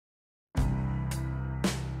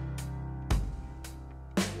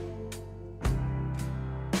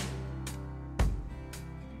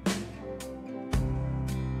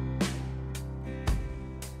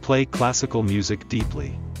play classical music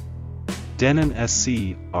deeply. Denon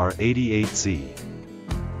SC-R88Z.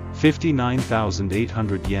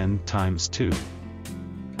 59,800 yen times 2.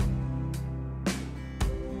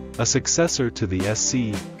 A successor to the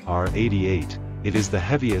SC-R88, it is the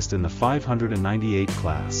heaviest in the 598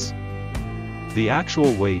 class. The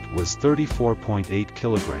actual weight was 34.8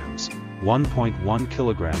 kilograms, 1.1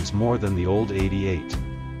 kilograms more than the old 88.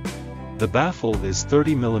 The baffle is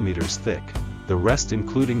 30 mm thick, the rest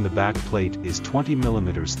including the back plate is 20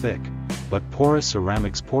 mm thick, but porous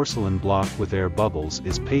ceramics porcelain block with air bubbles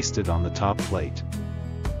is pasted on the top plate.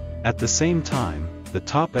 At the same time, the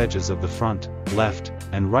top edges of the front, left,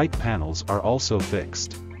 and right panels are also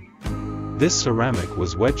fixed. This ceramic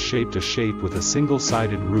was wedge-shaped a shape with a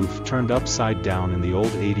single-sided roof turned upside down in the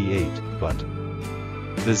old 88, but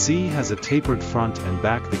the Z has a tapered front and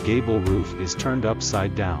back. The gable roof is turned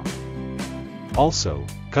upside down. Also,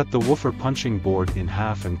 cut the woofer punching board in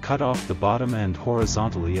half and cut off the bottom end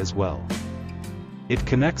horizontally as well. It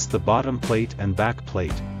connects the bottom plate and back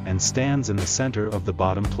plate, and stands in the center of the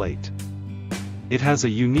bottom plate. It has a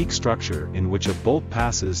unique structure in which a bolt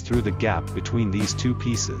passes through the gap between these two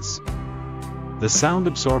pieces. The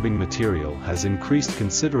sound-absorbing material has increased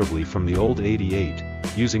considerably from the old 88,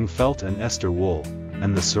 using felt and ester wool,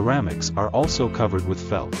 and the ceramics are also covered with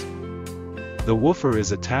felt. The woofer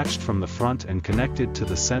is attached from the front and connected to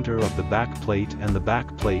the center of the back plate and the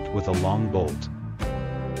back plate with a long bolt.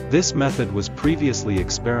 This method was previously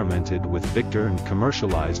experimented with Victor and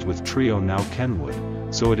commercialized with Trio now Kenwood,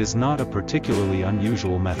 so it is not a particularly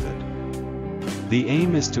unusual method. The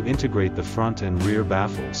aim is to integrate the front and rear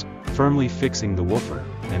baffles, firmly fixing the woofer,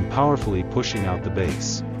 and powerfully pushing out the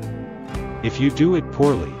bass. If you do it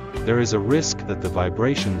poorly, there is a risk that the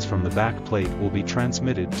vibrations from the back plate will be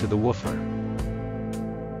transmitted to the woofer.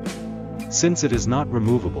 Since it is not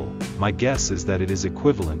removable, my guess is that it is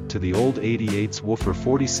equivalent to the old 88's woofer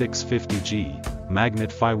 4650G,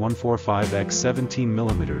 magnet Phi 145x 17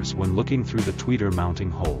 mm when looking through the tweeter mounting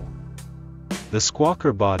hole. The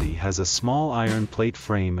squawker body has a small iron plate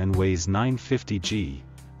frame and weighs 950 G,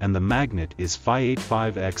 and the magnet is Phi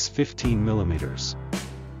 85x 15 mm.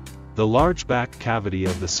 The large back cavity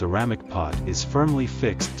of the ceramic pot is firmly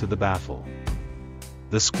fixed to the baffle.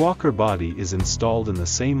 The squawker body is installed in the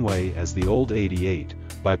same way as the old 88,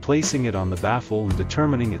 by placing it on the baffle and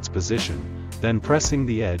determining its position, then pressing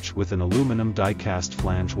the edge with an aluminum die-cast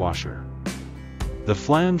flange washer. The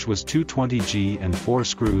flange was 220G and 4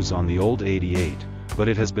 screws on the old 88, but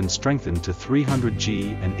it has been strengthened to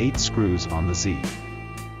 300G and 8 screws on the Z.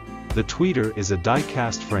 The tweeter is a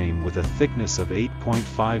die-cast frame with a thickness of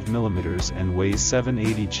 8.5 mm and weighs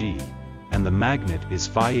 780 G, and the magnet is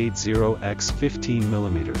Phi 80x 15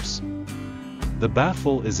 mm. The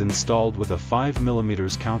baffle is installed with a 5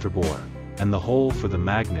 mm counterbore, and the hole for the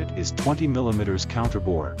magnet is 20 mm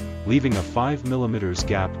counterbore, leaving a 5 mm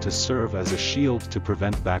gap to serve as a shield to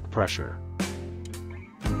prevent back pressure.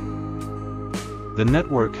 The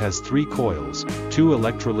network has 3 coils, 2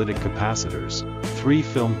 electrolytic capacitors, 3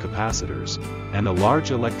 film capacitors, and a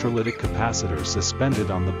large electrolytic capacitor suspended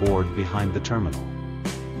on the board behind the terminal.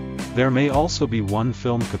 There may also be 1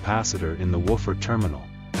 film capacitor in the woofer terminal,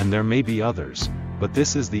 and there may be others, but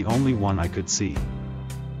this is the only one I could see.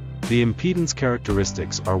 The impedance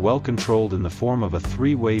characteristics are well controlled in the form of a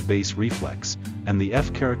 3-way bass reflex, and the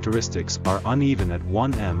F characteristics are uneven at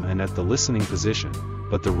 1 m and at the listening position,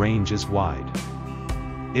 but the range is wide.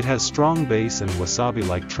 It has strong bass and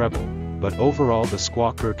wasabi-like treble, but overall the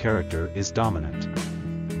squawker character is dominant.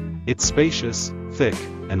 It's spacious, thick,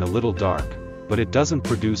 and a little dark, but it doesn't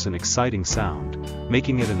produce an exciting sound,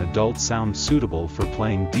 making it an adult sound suitable for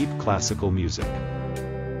playing deep classical music.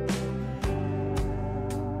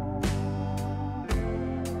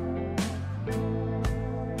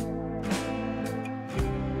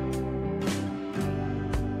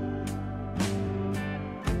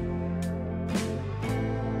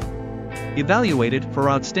 Evaluated for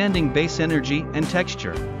outstanding bass energy and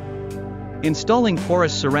texture. Installing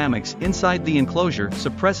porous ceramics inside the enclosure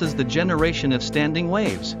suppresses the generation of standing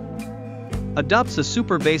waves. Adopts a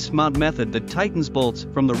super bass mount method that tightens bolts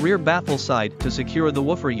from the rear baffle side to secure the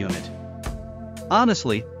woofer unit.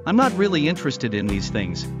 Honestly, I'm not really interested in these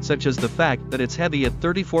things, such as the fact that it's heavy at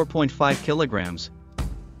 34.5 kilograms.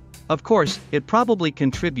 Of course, it probably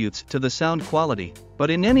contributes to the sound quality, but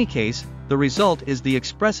in any case, the result is the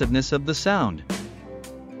expressiveness of the sound.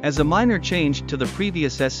 As a minor change to the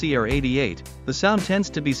previous SC-R88, the sound tends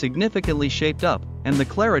to be significantly shaped up, and the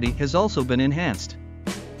clarity has also been enhanced.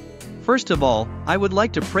 First of all, I would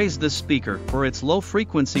like to praise this speaker for its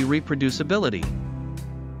low-frequency reproducibility.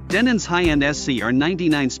 Denon's high-end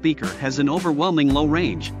SC-R89 speaker has an overwhelming low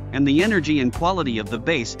range, and the energy and quality of the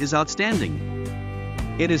bass is outstanding.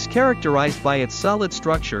 It is characterized by its solid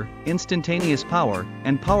structure, instantaneous power,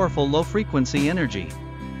 and powerful low-frequency energy.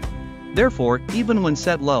 Therefore, even when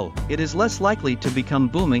set low, it is less likely to become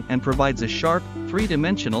booming and provides a sharp,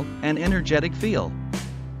 three-dimensional, and energetic feel.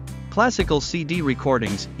 Classical CD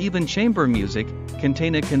recordings, even chamber music,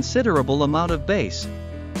 contain a considerable amount of bass.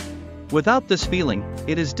 Without this feeling,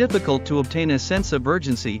 it is difficult to obtain a sense of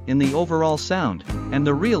urgency in the overall sound, and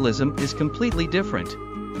the realism is completely different.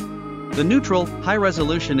 The neutral,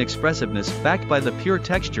 high-resolution expressiveness backed by the pure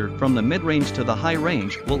texture from the mid-range to the high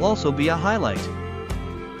range will also be a highlight.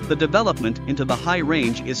 The development into the high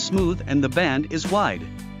range is smooth and the band is wide.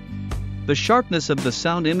 The sharpness of the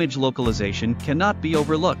sound image localization cannot be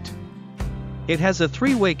overlooked. It has a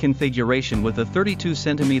three-way configuration with a 32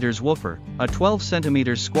 cm woofer, a 12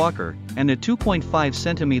 cm squawker, and a 2.5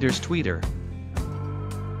 cm tweeter.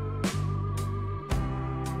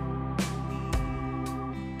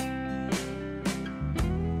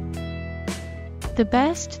 The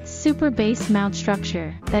best super bass mount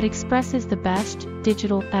structure that expresses the best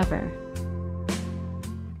digital ever.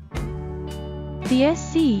 The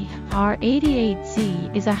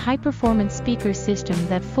SC-R88Z is a high-performance speaker system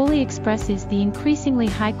that fully expresses the increasingly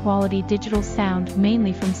high-quality digital sound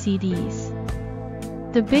mainly from CDs.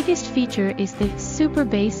 The biggest feature is the super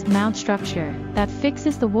bass mount structure that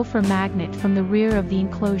fixes the woofer magnet from the rear of the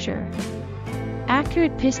enclosure.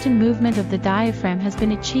 Accurate piston movement of the diaphragm has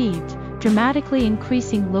been achieved, dramatically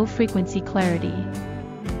increasing low-frequency clarity.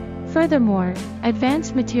 Furthermore,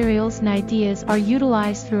 advanced materials and ideas are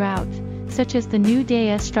utilized throughout, such as the new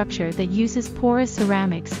DS structure that uses porous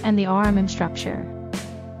ceramics and the RMM structure.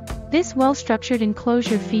 This well-structured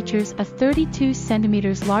enclosure features a 32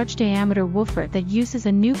 cm large diameter woofer that uses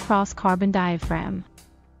a new cross-carbon diaphragm,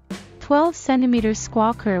 12 cm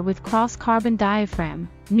squawker with cross-carbon diaphragm,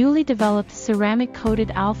 newly developed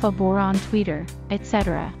ceramic-coated alpha boron tweeter,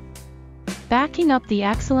 etc. Backing up the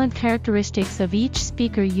excellent characteristics of each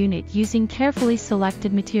speaker unit using carefully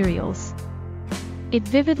selected materials. It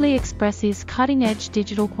vividly expresses cutting-edge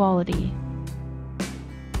digital quality.